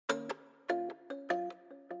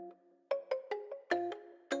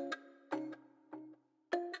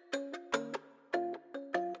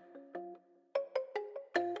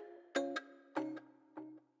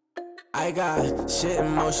I got shit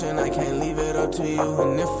in motion, I can't leave it up to you.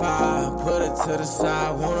 And if I put it to the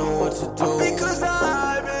side, won't know what to do. Because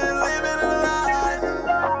I've been living a lie.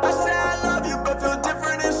 I say I love you, but feel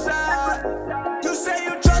different inside. You say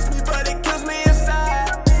you trust me, but it kills me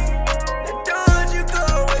inside. And don't you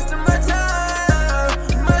go wasting my time,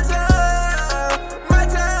 my time, my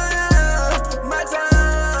time, my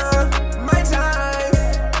time, my time.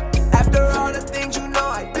 After all the things you know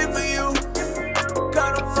I did for you,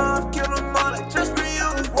 cut them off, kill them all, like just for you.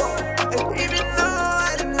 And even though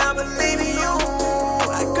I did not believe in you,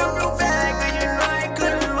 I come real back and you know I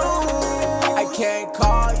couldn't lose. I can't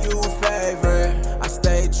call you favorite, I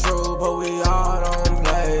stay true, but we all don't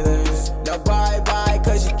play this. Now bye-bye,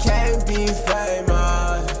 cause you can't be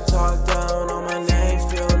famous. Talk down on my name,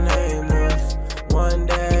 feel nameless. One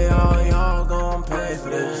day all y'all gon' pay for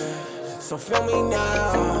this. So feel me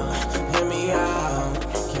now, hear me out.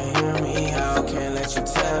 Can't hear me out, can't let you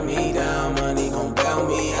tear me down. Money gon' bail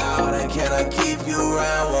me out, and can I keep you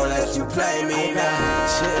around? Won't let you play me now.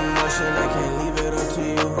 Shit in motion, I can't leave it up to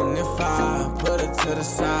you. And if I put it to the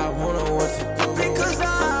side, won't know what to do. Because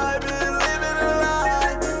I've been living a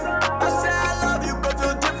lie. I say I love you, but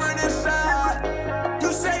feel different inside.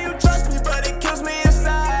 You say you trust me, but it kills me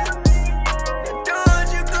inside. And don't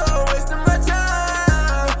you go wasting my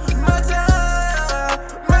time, my time,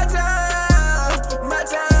 my time, my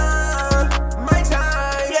time, my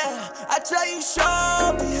time. Yeah, I tell you,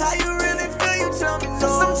 show me how you really feel. You tell me no.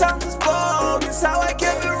 Sometimes it's bogus how I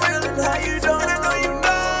kept it real and how you don't. And I know you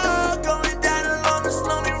know, going down along this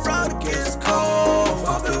lonely road, it gets cold.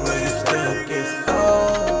 Fuck the way it still gets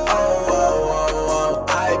cold. Oh, oh, oh, oh.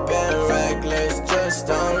 I've been reckless, just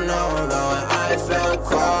don't know though. I felt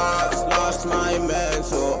crossed, lost my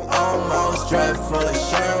mental, almost dreadful. It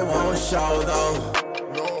sure won't show though.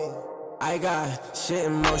 I got shit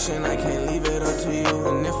in motion, I can't leave it up to you.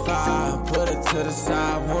 And if I put it to the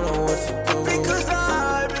side, won't know what to do. Because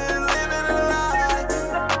I've been living a lie.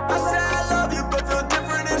 I say I love you, but feel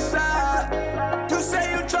different inside. You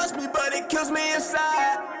say you trust me, but it kills me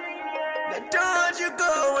inside. Now don't you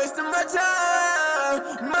go wasting my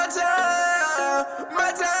time, my time,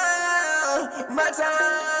 my time, my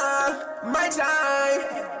time, my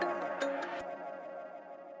time.